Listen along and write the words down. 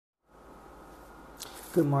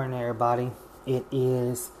Good morning, everybody. It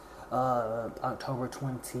is October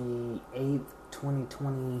 28th,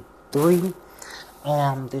 2023.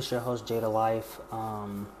 This is your host, Jayida Life.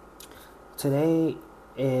 Today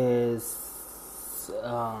is,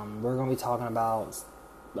 we're going to be talking about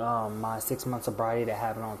my 6 month sobriety that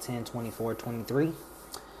happened on 10/24/23.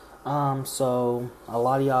 So a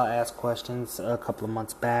lot of y'all asked questions a couple of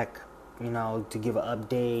months back, to give an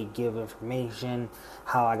update, give information,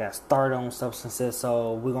 how I got started on substances.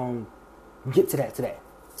 So we're going to get to that today.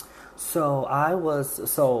 So here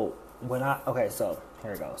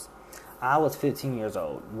it goes. I was 15 years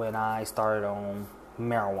old when I started on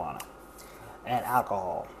marijuana and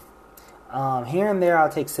alcohol. Here and there, I'll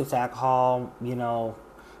take sips of alcohol,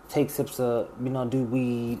 take sips of, do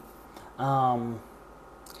weed.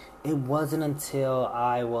 It wasn't until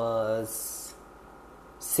I was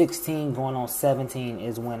 16 going on 17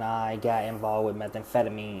 is when I got involved with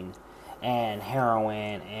methamphetamine and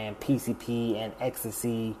heroin and PCP and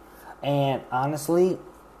ecstasy. And honestly,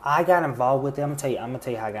 I got involved with it. I'm gonna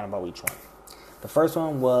tell you how I got involved with each one. The first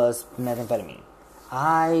one was methamphetamine.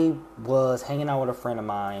 I was hanging out with a friend of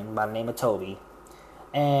mine by the name of Toby,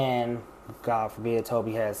 and God forbid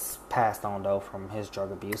Toby has passed on though from his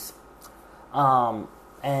drug abuse. And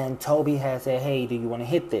Toby had said, "Hey, do you want to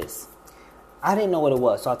hit this?" I didn't know what it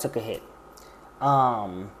was, so I took a hit.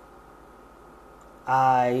 I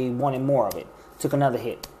wanted more of it. Took another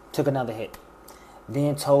hit.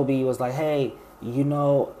 Then Toby was like, "Hey,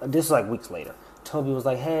 this is like weeks later." Toby was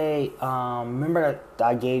like, "Hey, remember that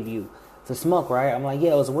I gave you to smoke, right?" I'm like,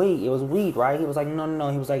 "Yeah, it was weed. It was weed, right?" He was like,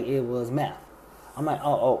 "No." He was like, "It was meth." I'm like,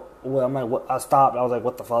 "Oh." Well, I'm like, "What?" I stopped. I was like,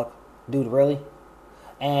 "What the fuck, dude? Really?"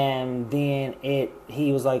 And then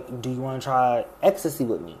he was like, "Do you want to try ecstasy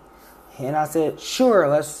with me?" And I said, "Sure.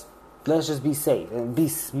 Let's just be safe and be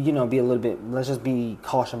a little bit. Let's just be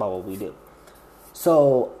cautious about what we do."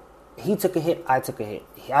 So he took a hit. I took a hit.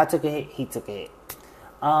 I took a hit. He took a hit.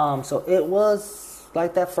 So it was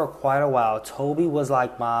like that for quite a while. Toby was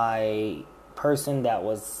like my person that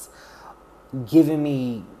was feeding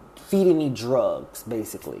me drugs,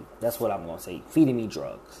 basically. That's what I'm going to say. Feeding me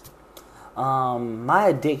drugs. My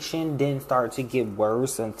addiction didn't start to get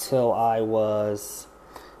worse until I was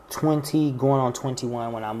 20, going on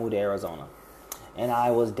 21 when I moved to Arizona. And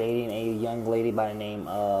I was dating a young lady by the name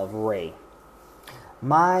of Ray.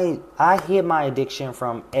 I hid my addiction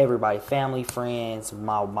from everybody, family, friends,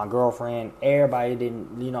 my girlfriend, everybody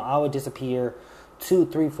didn't, I would disappear 2,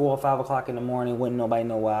 3, 4, 5 o'clock in the morning, wouldn't nobody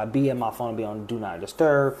know where I'd be, and my phone would be on Do Not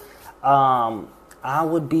Disturb. I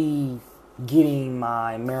would be getting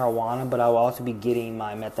my marijuana, but I would also be getting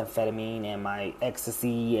my methamphetamine and my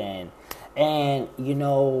ecstasy and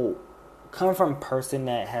coming from a person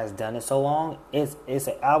that has done it so long,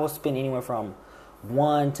 I would spend anywhere from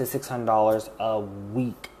 $100 to $600 a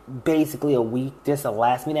week, basically a week, just to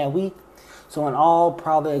last me that week. So in all,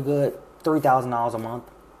 probably a good $3,000 a month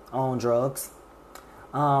on drugs.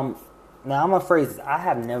 Now I'm gonna phrase this: I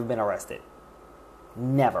have never been arrested,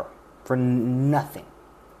 never, for nothing.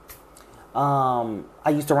 I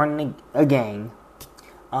used to run a gang,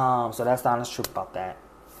 so that's the honest truth about that.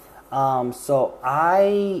 So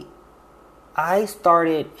I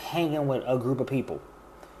started hanging with a group of people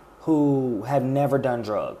who had never done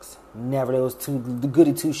drugs. Never. There was the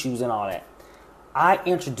goody two shoes and all that. I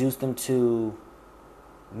introduced them to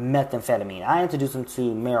methamphetamine. I introduced them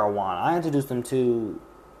to marijuana. I introduced them to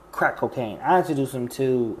crack cocaine. I introduced them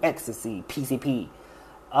to ecstasy, PCP,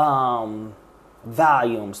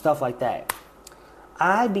 Valium, stuff like that.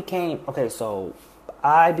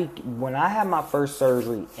 When I had my first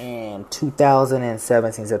surgery in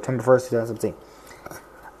 2017, September 1st, 2017,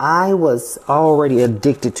 I was already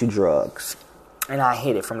addicted to drugs. And I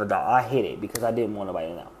hid it from the doctor. I hid it because I didn't want nobody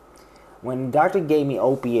to know. When the doctor gave me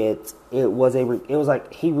opiates, it was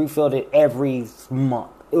like he refilled it every month.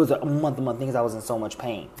 It was a month thing because I was in so much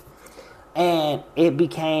pain. And it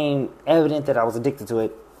became evident that I was addicted to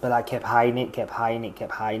it, but I kept hiding it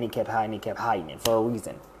for a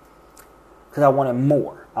reason. Because I wanted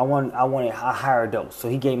more. I wanted a higher dose. So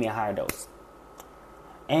he gave me a higher dose.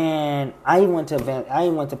 And I even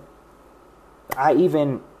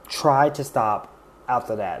tried to stop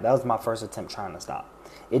after that. That was my first attempt trying to stop.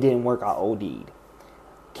 It didn't work. I OD'd.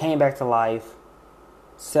 Came back to life.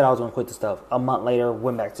 Said I was going to quit the stuff. A month later,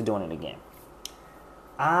 went back to doing it again.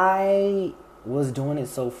 I was doing it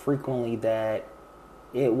so frequently that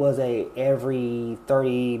it was a every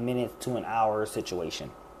 30 minutes to an hour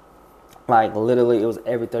situation. Like, literally, it was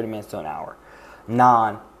every 30 minutes to an hour.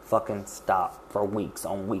 Non-fucking stop for weeks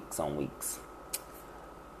on weeks on weeks.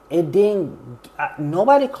 it didn't.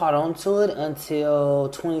 Nobody caught on to it until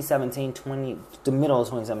 2017, the middle of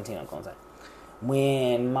 2017. I'm gonna say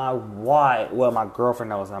when my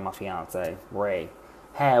girlfriend, that was not my fiance, Ray,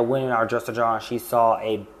 had went in our dresser jar and she saw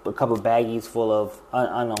a couple of baggies full of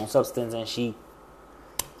unknown substance, and she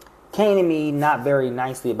came to me not very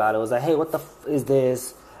nicely about it. It was like, hey, what the is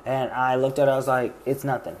this? And I looked at it, I was like, it's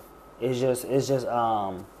nothing. It's just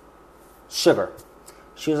sugar.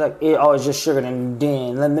 She was like, it's just sugar. And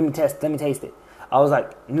then let me taste it. I was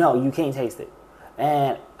like, no, you can't taste it.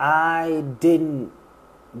 And I didn't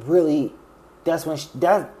really. I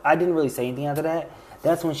didn't really say anything after that.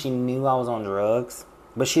 That's when she knew I was on drugs,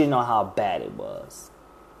 but she didn't know how bad it was.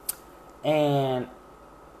 And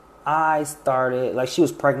I started, like, she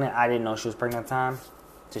was pregnant. I didn't know she was pregnant at the time,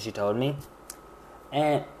 so she told me.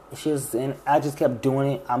 And I just kept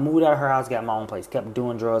doing it. I moved out of her house, got my own place, kept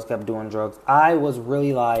doing drugs. I was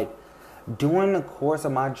really like, during the course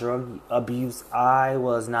of my drug abuse, I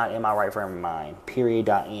was not in my right frame of mind. Period.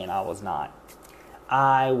 End. I was not.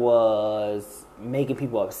 I was making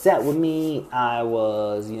people upset with me. I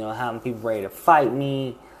was, having people ready to fight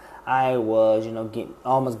me. I was,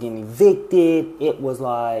 almost getting evicted. It was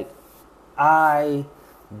like I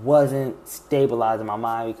wasn't stabilizing my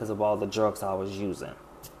mind because of all the drugs I was using.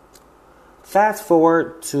 Fast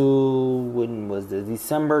forward to, when was this?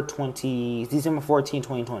 December 14,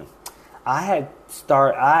 2020.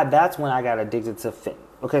 That's when I got addicted to fentanyl.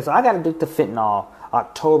 Okay, so I got addicted to fentanyl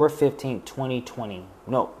October 15, 2020.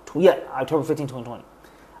 October 15, 2020.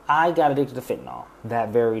 I got addicted to fentanyl that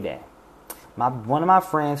very day. One of my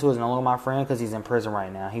friends, who is no longer my friend because he's in prison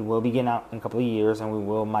right now, he will be getting out in a couple of years, and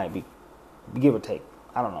might be, give or take.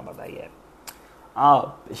 I don't know about that yet.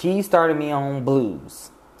 He started me on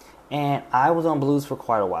blues. And I was on blues for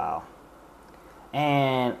quite a while.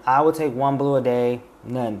 And I would take 1 blue a day,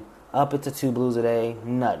 nothing. Up into 2 blues a day,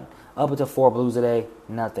 nothing. Up into 4 blues a day,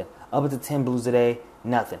 nothing. Up into 10 blues a day,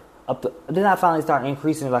 nothing. Then I finally started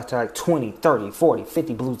increasing it to 20, 30, 40,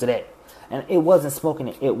 50 blues a day. And it wasn't smoking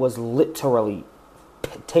it. It was literally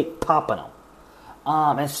popping them.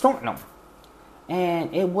 And snorting them.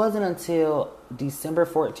 And it wasn't until December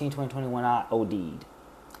 14, 2020 when I OD'd.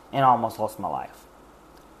 And almost lost my life.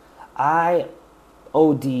 I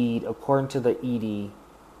OD'd, according to the ED,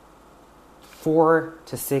 4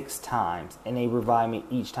 to 6 times, and they revived me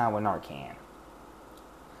each time with Narcan.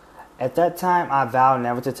 At that time, I vowed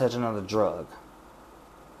never to touch another drug.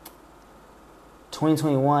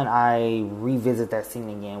 2021, I revisit that scene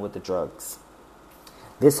again with the drugs.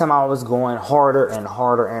 This time I was going harder and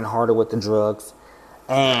harder and harder with the drugs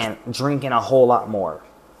and drinking a whole lot more.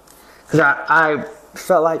 Because I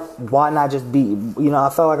felt like, why not just be, I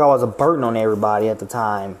felt like I was a burden on everybody at the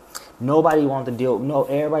time. Nobody wanted to deal,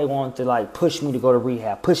 everybody wanted to push me to go to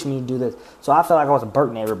rehab, push me to do this. So I felt like I was a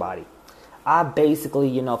burden to everybody. I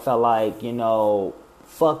basically, felt like,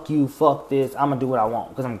 fuck you, fuck this, I'm going to do what I want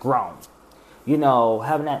because I'm grown.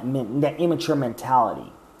 Having that immature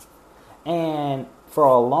mentality. And for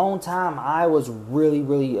a long time, I was really,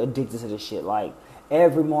 really addicted to this shit. Like,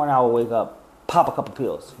 every morning I would wake up, pop a couple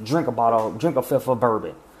pills, drink a fifth of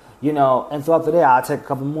bourbon, and so after that, I'd take a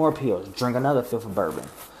couple more pills, drink another fifth of bourbon.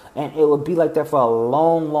 And it would be like that for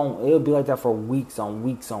it would be like that for weeks on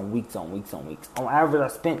weeks. On average, I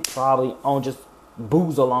spent probably on just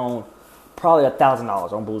booze alone, probably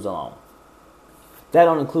 $1,000 on booze alone. That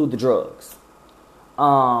don't include the drugs.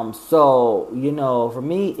 So, for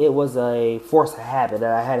me, it was a force of habit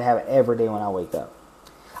that I had to have every day when I wake up.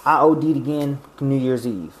 I OD'd again New Year's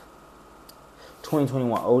Eve.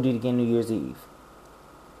 2021, OD'd again New Year's Eve.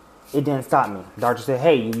 It didn't stop me. Doctor said,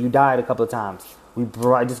 hey, you died a couple of times.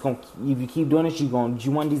 If you keep doing this, one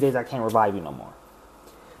of these days I can't revive you no more.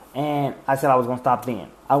 And I said I was going to stop then.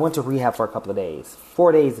 I went to rehab for a couple of days.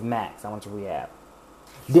 4 days max I went to rehab.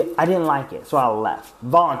 I didn't like it, so I left.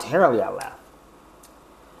 Voluntarily I left.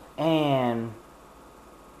 And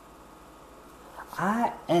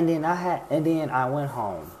then I went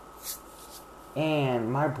home.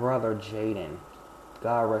 And my brother Jaden,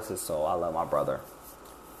 God rest his soul, I love my brother.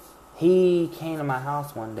 He came to my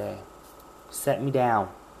house one day, sat me down,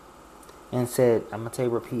 and said, I'm going to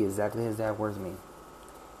repeat exactly his exact words to me.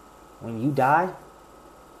 When you die,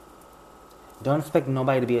 don't expect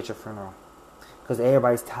nobody to be at your funeral. Because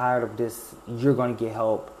everybody's tired of this. You're going to get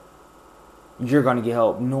help.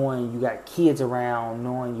 Knowing you got kids around,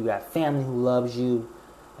 knowing you got family who loves you.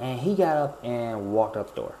 And he got up and walked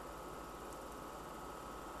out the door.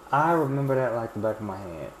 I remember that like the back of my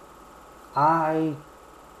head. I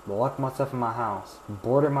locked myself in my house.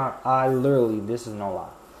 This is no lie.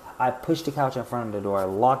 I pushed the couch in front of the door,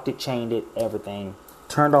 locked it, chained it, everything.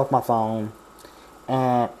 Turned off my phone.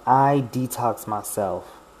 And I detoxed myself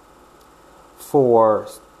for,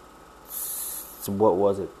 what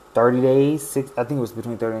was it, 30 days? I think it was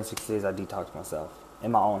between 30 and 60 days I detoxed myself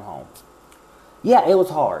in my own home. Yeah, it was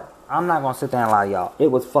hard. I'm not going to sit there and lie to y'all.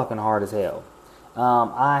 It was fucking hard as hell.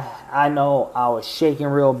 I know I was shaking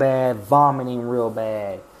real bad, vomiting real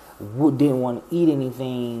bad, didn't want to eat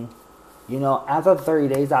anything. You know, after 30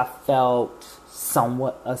 days, I felt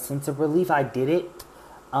somewhat a sense of relief. I did it.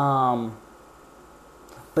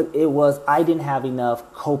 But I didn't have enough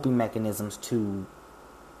coping mechanisms to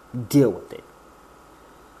deal with it.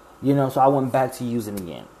 You know, so I went back to using it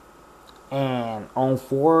again. And on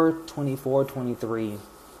 4/24/23,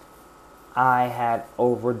 I had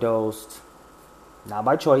overdosed. Not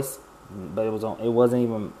by choice, but it wasn't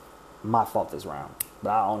even my fault this round.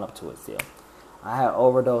 But I own up to it still. I had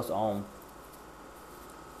overdosed on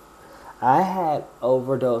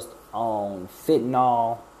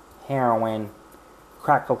fentanyl, heroin,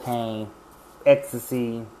 crack cocaine,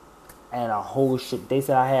 ecstasy, and a whole shit. They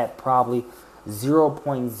said I had probably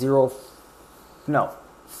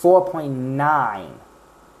 4.9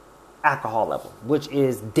 alcohol level, which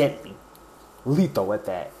is deadly, lethal at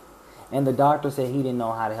that. And the doctor said he didn't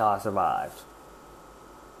know how the hell I survived.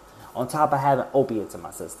 On top of having opiates in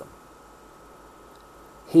my system.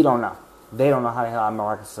 He don't know. They don't know how the hell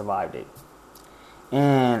I survived it.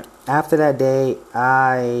 And after that day,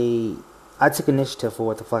 I took initiative for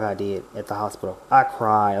what the fuck I did at the hospital. I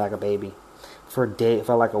cried like a baby. For a day, it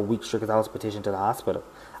felt like a week straight because I was petitioned to the hospital.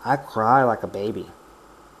 I cried like a baby.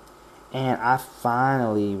 And I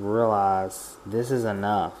finally realized this is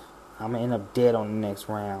enough. I'm going to end up dead on the next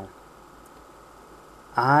round.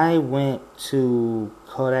 I went to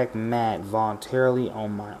Kodak Matt voluntarily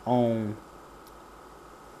on my own.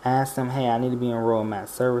 Asked him, hey, I need to be enrolled in Matt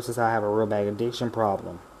Services. I have a real bad addiction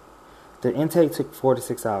problem. The intake took 4 to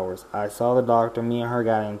 6 hours. I saw the doctor. Me and her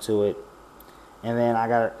got into it. And then I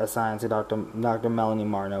got assigned to Dr. Melanie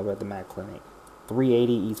Martin over at the Matt Clinic.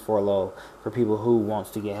 380 East 4 Low for people who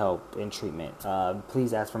wants to get help in treatment.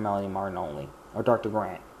 Please ask for Melanie Martin only. Or Dr.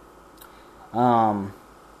 Grant.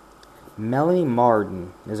 Melanie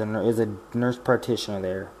Martin is a nurse practitioner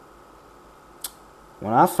there.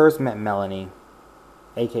 When I first met Melanie,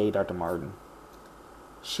 aka Dr. Martin,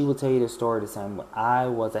 she will tell you the story the same way. I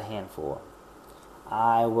was a handful.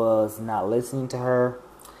 I was not listening to her.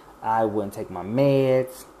 I wouldn't take my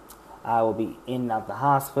meds. I would be in and out the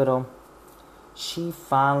hospital. She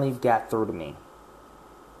finally got through to me.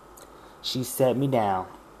 She sat me down.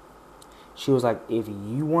 She was like, if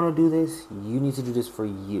you want to do this, you need to do this for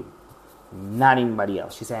you, not anybody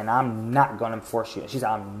else. She said, and I'm not going to force you. She said,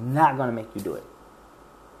 I'm not going to make you do it.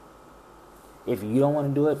 If you don't want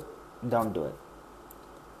to do it, don't do it.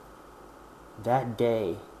 That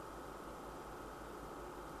day,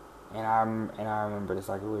 and I remember this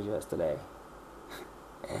like it was yesterday.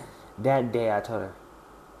 That day I told her,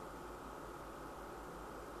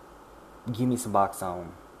 give me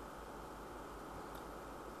Suboxone.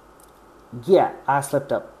 Yeah, I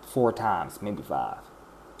slept up 4 times, maybe 5.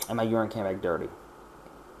 And my urine came back dirty.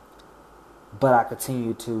 But I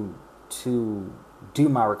continued to do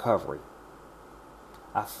my recovery.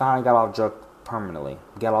 I finally got off drugs permanently.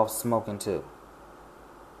 Got off smoking too.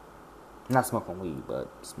 Not smoking weed, but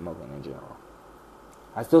smoking in general.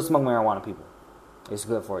 I still smoke marijuana, people. It's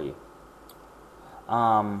good for you.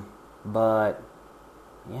 But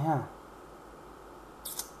yeah.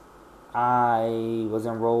 I was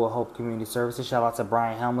enrolled with Hope Community Services. Shout out to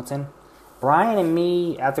Brian Hamilton. Brian and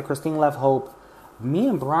me, after Christine left Hope, me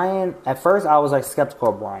and Brian, at first I was like skeptical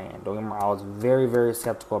of Brian. Don't get me wrong, I was very, very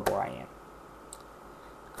skeptical of Brian.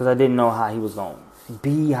 Because I didn't know how he was going to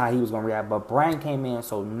be, how he was going to react. But Brian came in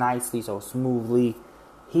so nicely, so smoothly.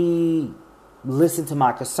 He listened to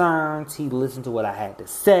my concerns. He listened to what I had to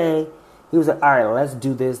say. He was like, all right, let's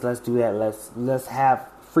do this, let's do that. Let's have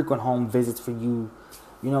frequent home visits for you.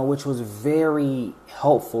 You know, which was very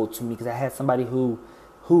helpful to me because I had somebody who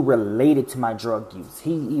related to my drug use.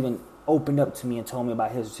 He even opened up to me and told me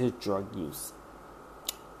about his drug use.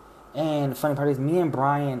 And the funny part is, me and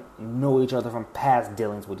Brian know each other from past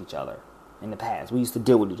dealings with each other in the past. We used to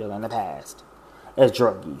deal with each other in the past as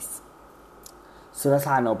drug use. So that's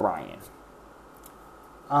how I know Brian.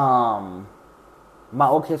 My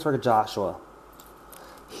old caseworker Joshua.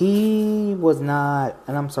 He was not,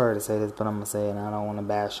 and I'm sorry to say this, but I'm going to say it and I don't want to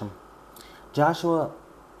bash him. Joshua,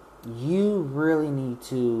 you really need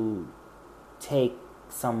to take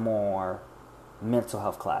some more mental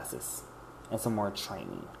health classes and some more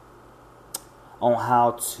training on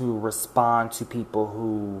how to respond to people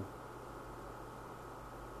who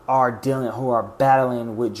are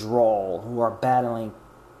battling withdrawal, who are battling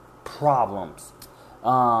problems.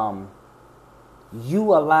 You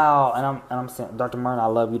allow, and I'm saying, Dr. Martin, I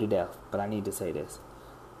love you to death, but I need to say this.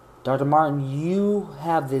 Dr. Martin, you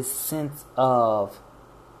have this sense of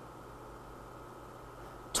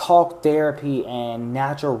talk therapy and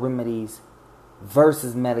natural remedies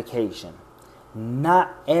versus medication.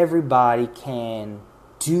 Not everybody can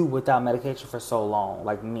do without medication for so long.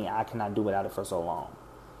 Like me, I cannot do without it for so long.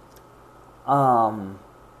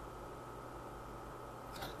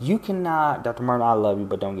 You cannot, Dr. Martin, I love you,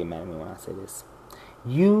 but don't get mad at me when I say this.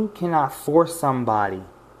 You cannot force somebody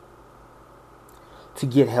to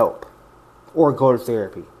get help or go to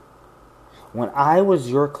therapy. When I was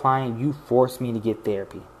your client, you forced me to get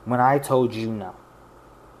therapy. When I told you no.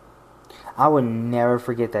 I would never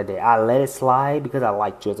forget that day. I let it slide because I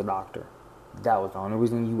liked you as a doctor. That was the only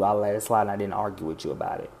reason I let it slide and I didn't argue with you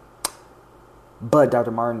about it. But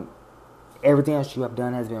Dr. Martin, everything else you have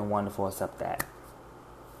done has been wonderful except that.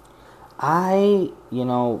 I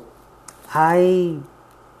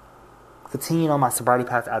continued on my sobriety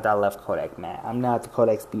path after I left Kodak, man. I'm now at the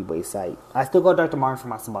Kodak Speedway site. I still go to Dr. Martin for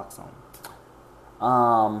my Suboxone.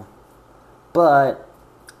 But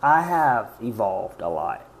I have evolved a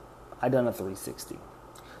lot. I've done a 360.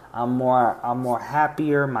 I'm more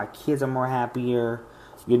happier. My kids are more happier.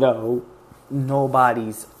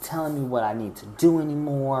 Nobody's telling me what I need to do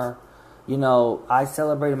anymore. I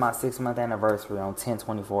celebrated my 6-month anniversary on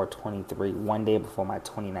 10/24/23, one day before my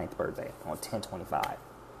 29th birthday, on 10/25.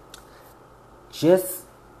 Just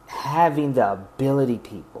having the ability,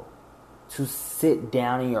 people, to sit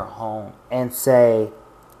down in your home and say,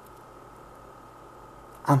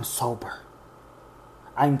 I'm sober.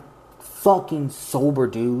 I'm fucking sober,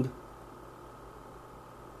 dude.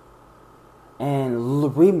 And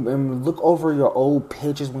look over your old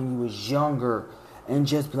pictures when you was younger and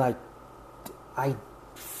just be like, I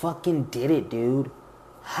fucking did it, dude.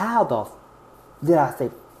 How the did I say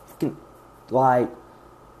fucking,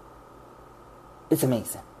 it's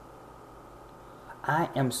amazing. I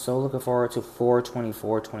am so looking forward to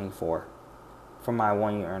 4/24/24 for my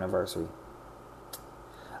 1-year anniversary.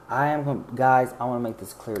 Guys, I want to make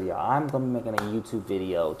this clear to y'all. I'm going to be making a YouTube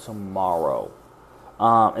video tomorrow.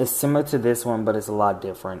 It's similar to this one, but it's a lot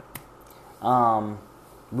different. I'm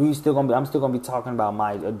still gonna be talking about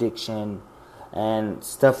my addiction and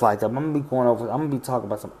stuff like that. I'm gonna be talking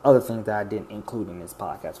about some other things that I didn't include in this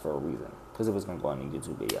podcast for a reason, because it was gonna go in a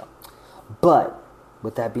YouTube video. But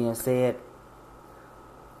with that being said,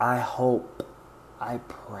 I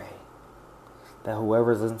pray that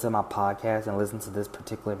whoever is listening to my podcast and listen to this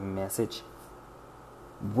particular message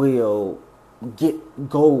will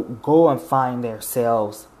go and find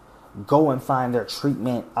themselves, go and find their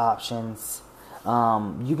treatment options.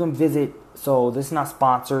 You can visit, so this is not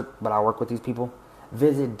sponsored, but I work with these people.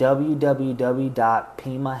 Visit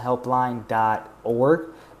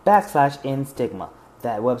www.pimahelpline.org/NStigma.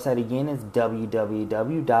 That website again is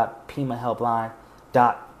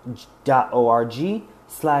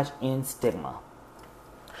www.pimahelpline.org/NStigma.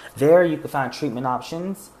 There you can find treatment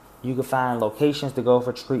options. You can find locations to go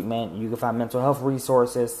for treatment. You can find mental health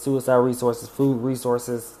resources, suicide resources, food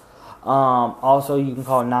resources. Also, you can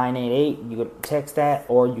call 988. You can text that,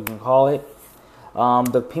 or you can call it.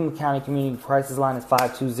 The Pima County Community Crisis Line is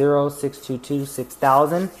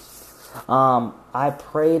 520-622-6000. I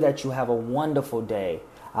pray that you have a wonderful day.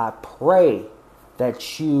 I pray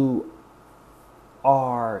that you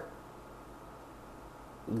are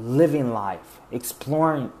living life,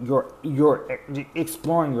 exploring your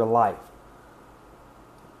life.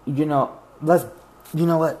 You know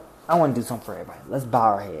what? I want to do something for everybody. Let's bow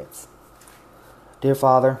our heads. Dear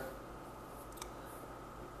Father,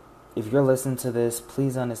 if you're listening to this,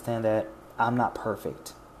 please understand that I'm not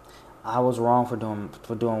perfect. I was wrong for doing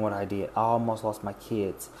what I did. I almost lost my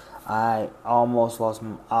kids. I lost both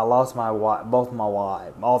my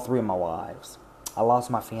wives, all three of my wives. I lost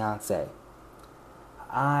my fiance.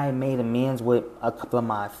 I made amends with a couple of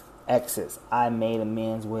my exes. I made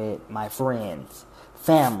amends with my friends,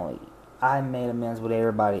 family. I made amends with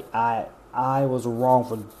everybody. I was wrong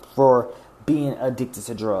for being addicted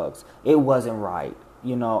to drugs. It wasn't right.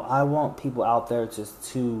 I want people out there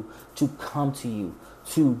to come to you,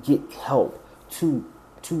 to get help, to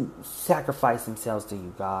sacrifice themselves to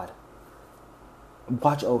you, God.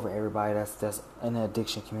 Watch over everybody that's in the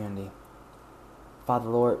addiction community. Father,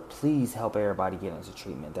 Lord, please help everybody get into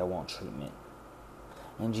treatment that want treatment.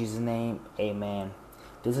 In Jesus' name, amen.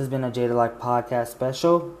 This has been a Jayida Like podcast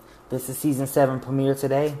special. This is season 7 premiere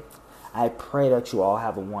today. I pray that you all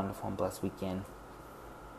have a wonderful and blessed weekend.